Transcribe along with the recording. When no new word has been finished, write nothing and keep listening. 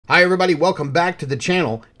Hi everybody, welcome back to the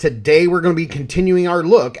channel. Today we're going to be continuing our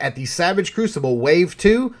look at the Savage Crucible Wave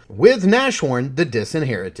 2 with Nashorn, the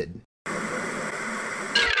Disinherited.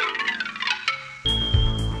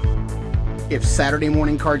 If Saturday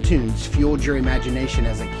morning cartoons fueled your imagination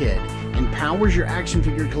as a kid and powers your action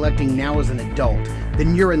figure collecting now as an adult,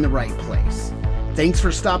 then you're in the right place. Thanks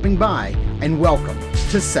for stopping by and welcome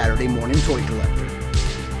to Saturday Morning Toy Collector.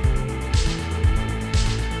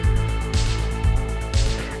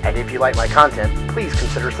 And if you like my content, please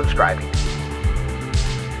consider subscribing.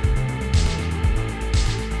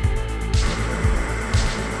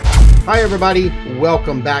 Hi everybody,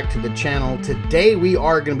 welcome back to the channel. Today we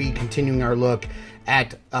are going to be continuing our look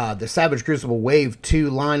at the Savage Crucible Wave 2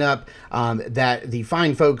 lineup that the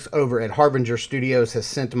fine folks over at Harbinger Studios has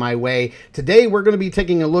sent my way. Today we're going to be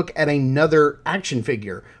taking a look at another action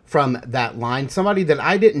figure from that line, somebody that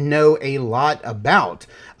I didn't know a lot about.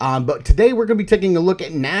 But today we're going to be taking a look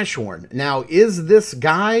at Nashorn. Now, is this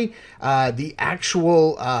guy the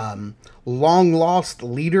actual long-lost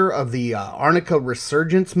leader of the Arnica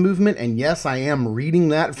Resurgence movement? And yes, I am reading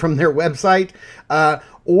that from their website.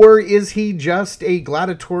 Or is he just a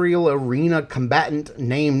gladiatorial arena combatant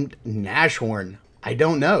named Nashorn? I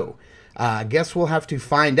don't know. I guess we'll have to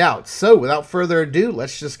find out. So without further ado,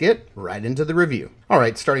 let's just get right into the review. All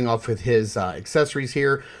right, starting off with his accessories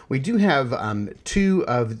here, we do have two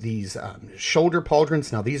of these shoulder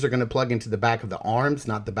pauldrons. Now these are going to plug into the back of the arms,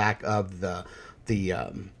 not the back of the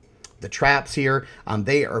traps here.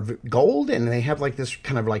 They are gold and they have like this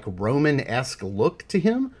kind of like Roman-esque look to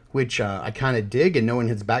him, which I kind of dig, and knowing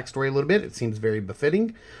his backstory a little bit, it seems very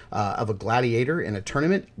befitting of a gladiator in a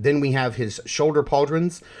tournament. Then we have his shoulder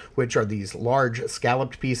pauldrons, which are these large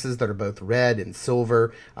scalloped pieces that are both red and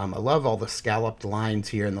silver. I love all the scalloped lines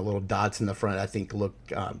here and the little dots in the front. I think look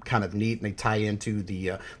kind of neat, and they tie into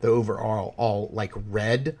the overall like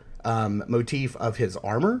red motif of his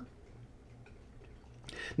armor.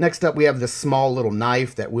 Next up, we have this small little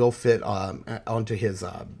knife that will fit onto his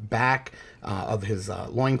back of his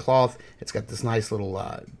loincloth. It's got this nice little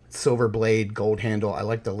silver blade, gold handle. I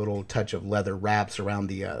like the little touch of leather wraps around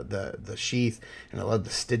the sheath, and I love the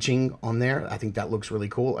stitching on there. I think that looks really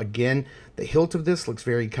cool. Again, the hilt of this looks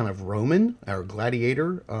very kind of Roman or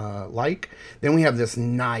gladiator like. Then we have this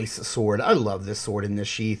nice sword. I love this sword in this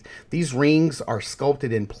sheath. These rings are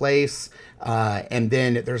sculpted in place, and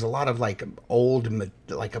then there's a lot of like old,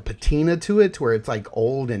 like a patina to it, where it's like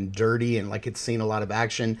old and dirty and like it's seen a lot of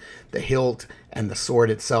action. The hilt and the sword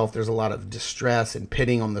itself, there's a lot of distress and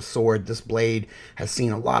pitting on the sword. This blade has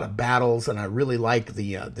seen a lot of battles, and I really like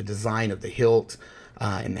the design of the hilt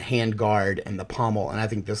and the handguard and the pommel, and I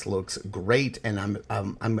think this looks great. And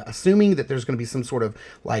I'm assuming that there's going to be some sort of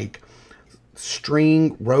like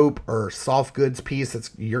string, rope, or soft goods piece that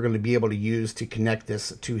you're going to be able to use to connect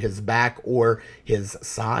this to his back or his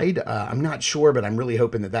side. I'm not sure, but I'm really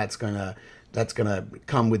hoping that that's gonna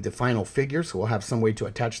come with the final figure, so we'll have some way to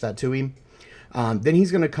attach that to him. Then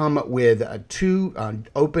he's going to come with two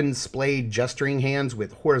open splayed gesturing hands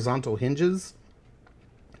with horizontal hinges.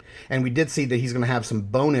 And we did see that he's going to have some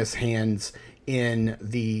bonus hands in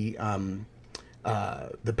the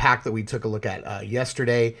pack that we took a look at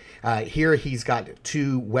yesterday. Here he's got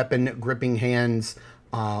two weapon gripping hands.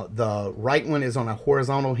 The right one is on a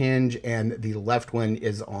horizontal hinge, and the left one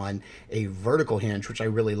is on a vertical hinge, which I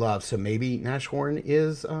really love. So maybe Nashorn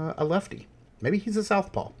is a lefty. Maybe he's a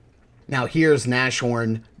southpaw. Now here's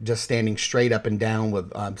Nashorn just standing straight up and down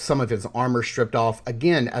with some of his armor stripped off.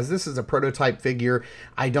 Again, as this is a prototype figure,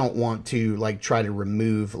 I don't want to like try to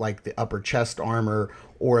remove like the upper chest armor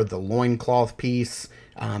or the loincloth piece,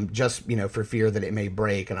 just, you know, for fear that it may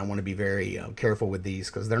break, and I want to be very careful with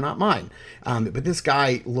these because they're not mine. But this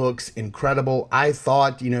guy looks incredible. I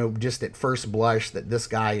thought, you know, just at first blush that this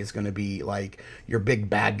guy is going to be like your big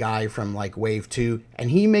bad guy from like Wave 2,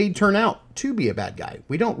 and he may turn out to be a bad guy.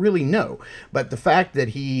 We don't really know, but the fact that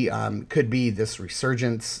he could be this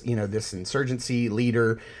resurgence, you know, this insurgency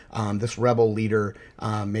leader, this rebel leader,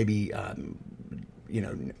 maybe you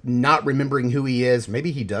know, not remembering who he is.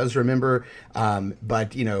 Maybe he does remember,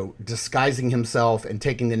 but, you know, disguising himself and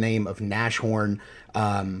taking the name of Nashorn,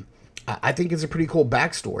 I think is a pretty cool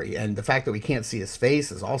backstory. And the fact that we can't see his face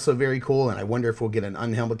is also very cool. And I wonder if we'll get an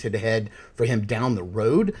unhelmeted head for him down the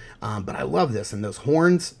road. But I love this. And those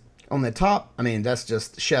horns on the top, I mean, that's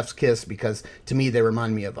just chef's kiss, because to me they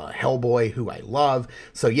remind me of a Hellboy, who I love.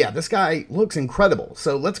 So yeah, this guy looks incredible.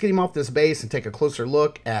 So let's get him off this base and take a closer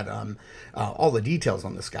look at all the details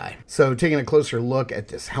on this guy. So taking a closer look at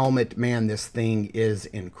this helmet, man, this thing is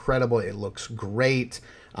incredible. It looks great.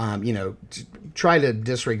 You know, try to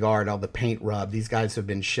disregard all the paint rub. These guys have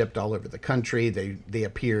been shipped all over the country. They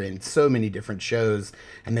appear in so many different shows,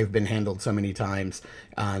 and they've been handled so many times.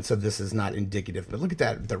 So this is not indicative. But look at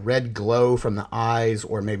that, the red glow from the eyes,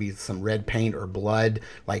 or maybe some red paint or blood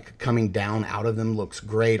like coming down out of them, looks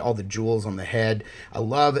great. All the jewels on the head. I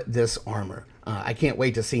love this armor. I can't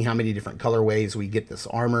wait to see how many different colorways we get this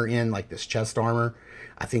armor in, like this chest armor.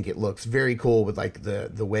 I think it looks very cool with like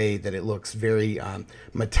the way that it looks very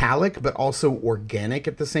metallic, but also organic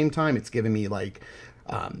at the same time. It's giving me like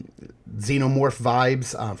xenomorph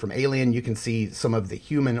vibes from Alien. You can see some of the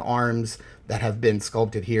human arms that have been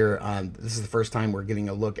sculpted here. This is the first time we're getting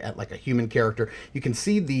a look at like a human character. You can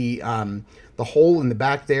see the hole in the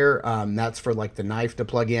back there. That's for like the knife to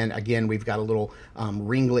plug in. Again, we've got a little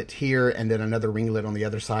ringlet here, and then another ringlet on the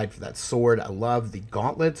other side for that sword. I love the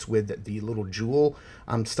gauntlets with the little jewel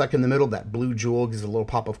stuck in the middle. That blue jewel gives a little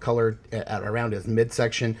pop of color around his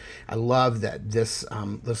midsection. I love that this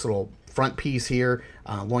little front piece here,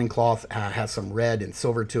 loincloth, has some red and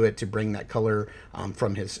silver to it to bring that color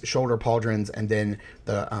from his shoulder pauldrons, and then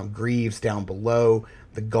the greaves down below,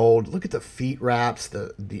 the gold. Look at the feet wraps,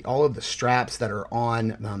 all of the straps that are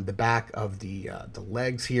on the back of the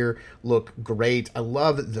legs here look great. I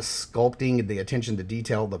love the sculpting, the attention to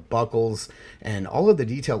detail, the buckles, and all of the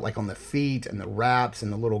detail like on the feet and the wraps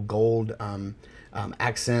and the little gold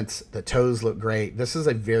accents. The toes look great. This is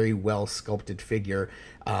a very well sculpted figure,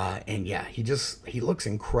 and yeah, he looks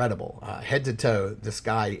incredible, head to toe. This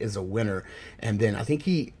guy is a winner, and then I think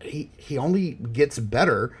he only gets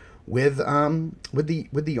better with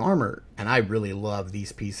the armor, and I really love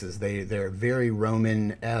these pieces. They're very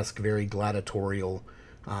Roman-esque, very gladiatorial,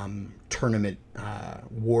 tournament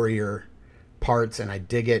warrior parts, and I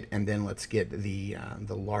dig it. And then let's get the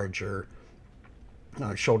larger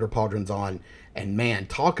shoulder pauldrons on, and man,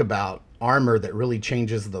 talk about armor that really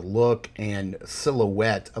changes the look and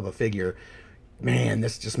silhouette of a figure. Man,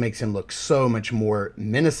 this just makes him look so much more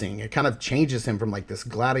menacing. It kind of changes him from like this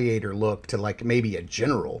gladiator look to like maybe a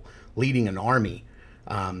general leading an army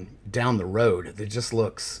down the road. It just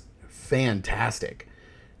looks fantastic.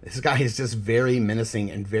 This guy is just very menacing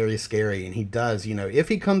and very scary, and he does, you know, if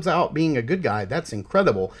he comes out being a good guy, that's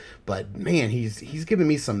incredible. But man, he's giving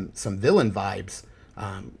me some villain vibes.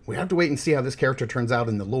 We have to wait and see how this character turns out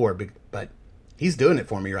in the lore, but he's doing it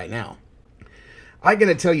for me right now. I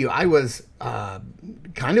gotta tell you, I was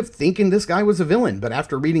kind of thinking this guy was a villain, but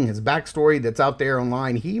after reading his backstory that's out there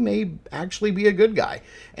online, he may actually be a good guy,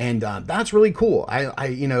 and that's really cool. I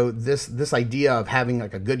you know, this idea of having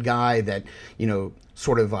like a good guy that, you know,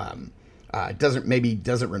 sort of doesn't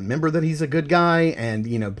remember that he's a good guy, and,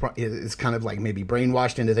 you know, is kind of like maybe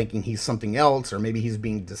brainwashed into thinking he's something else, or maybe he's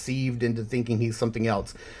being deceived into thinking he's something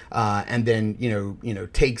else, and then you know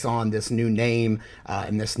takes on this new name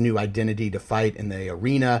and this new identity to fight in the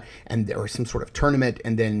arena or some sort of tournament,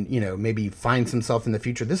 and then, you know, maybe finds himself in the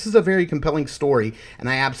future. This is a very compelling story, and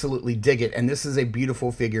I absolutely dig it. And this is a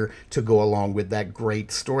beautiful figure to go along with that great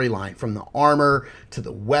storyline, from the armor to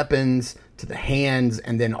the weapons to the hands,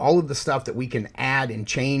 and then all of the stuff that we can add and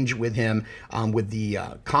change with him with the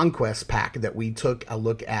Conquest pack that we took a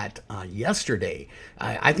look at yesterday.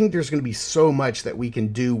 I think there's going to be so much that we can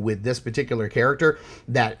do with this particular character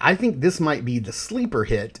that I think this might be the sleeper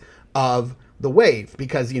hit of the wave,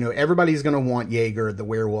 because, you know, everybody's going to want Jaeger, the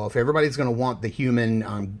werewolf. Everybody's going to want the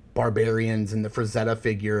human barbarians and the Frazetta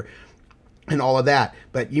figure and all of that,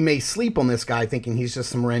 but you may sleep on this guy thinking he's just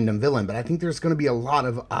some random villain. But I think there's going to be a lot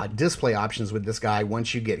of display options with this guy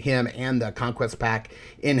once you get him and the Conquest pack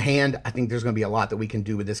in hand. I think there's going to be a lot that we can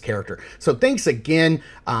do with this character. So thanks again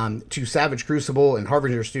to Savage Crucible and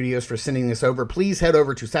Harbinger Studios for sending this over. Please head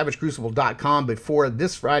over to savagecrucible.com before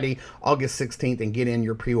this Friday, August 16th, and get in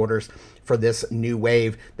your pre-orders for this new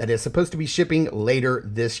wave that is supposed to be shipping later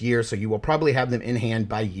this year, so you will probably have them in hand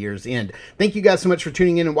by year's end. Thank you guys so much for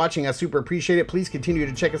tuning in and watching. I super appreciate it. Please continue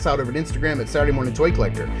to check us out over at Instagram at Saturday Morning Toy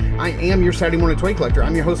Collector. I am your Saturday Morning Toy Collector.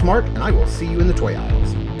 I'm your host, Mark, and I will see you in the toy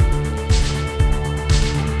aisles.